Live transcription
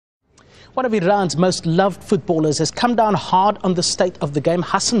One of Iran's most loved footballers has come down hard on the state of the game.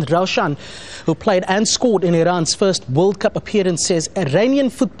 Hassan Roshan, who played and scored in Iran's first World Cup appearance, says Iranian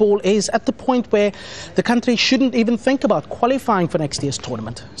football is at the point where the country shouldn't even think about qualifying for next year's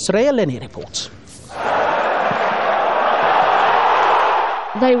tournament. Soraya Lenny reports.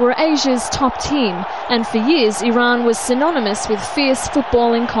 They were Asia's top team, and for years Iran was synonymous with fierce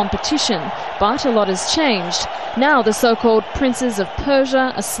footballing competition. But a lot has changed. Now the so-called princes of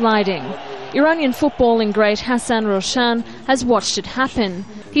Persia are sliding. Iranian footballing great Hassan Roshan has watched it happen.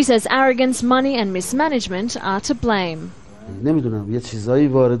 He says arrogance, money and mismanagement are to blame.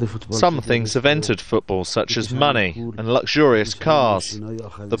 Some things have entered football, such as money and luxurious cars.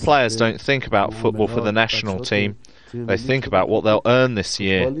 The players don't think about football for the national team. They think about what they'll earn this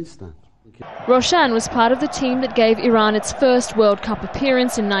year. Roshan was part of the team that gave Iran its first World Cup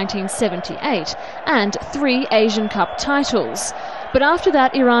appearance in 1978 and 3 Asian Cup titles. But after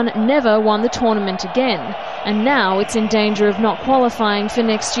that, Iran never won the tournament again, and now it's in danger of not qualifying for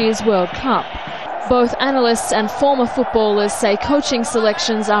next year's World Cup. Both analysts and former footballers say coaching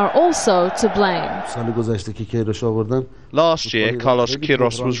selections are also to blame. Last year, Carlos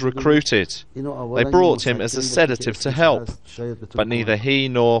Queiroz was recruited. They brought him as a sedative to help. But neither he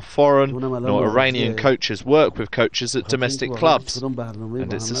nor foreign nor Iranian coaches work with coaches at domestic clubs.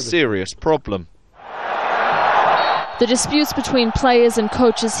 And it's a serious problem. The disputes between players and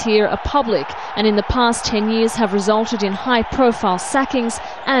coaches here are public, and in the past 10 years have resulted in high-profile sackings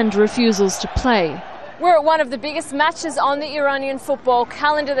and refusals to play. We're at one of the biggest matches on the Iranian football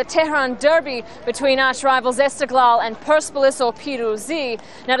calendar, the Tehran Derby between arch-rivals Istiklal and Persepolis or Piruzi.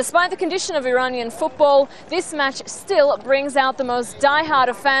 Now, despite the condition of Iranian football, this match still brings out the most die-hard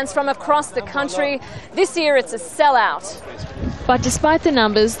of fans from across the country. This year it's a sellout. But despite the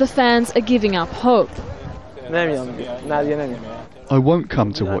numbers, the fans are giving up hope. I won't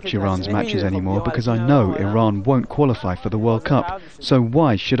come to watch Iran's matches anymore because I know Iran won't qualify for the World Cup, so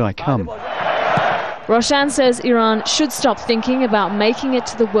why should I come? Roshan says Iran should stop thinking about making it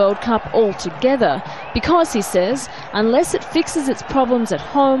to the World Cup altogether because, he says, unless it fixes its problems at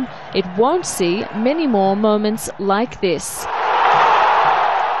home, it won't see many more moments like this.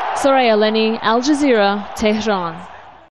 Soraya Lenny, Al Jazeera, Tehran.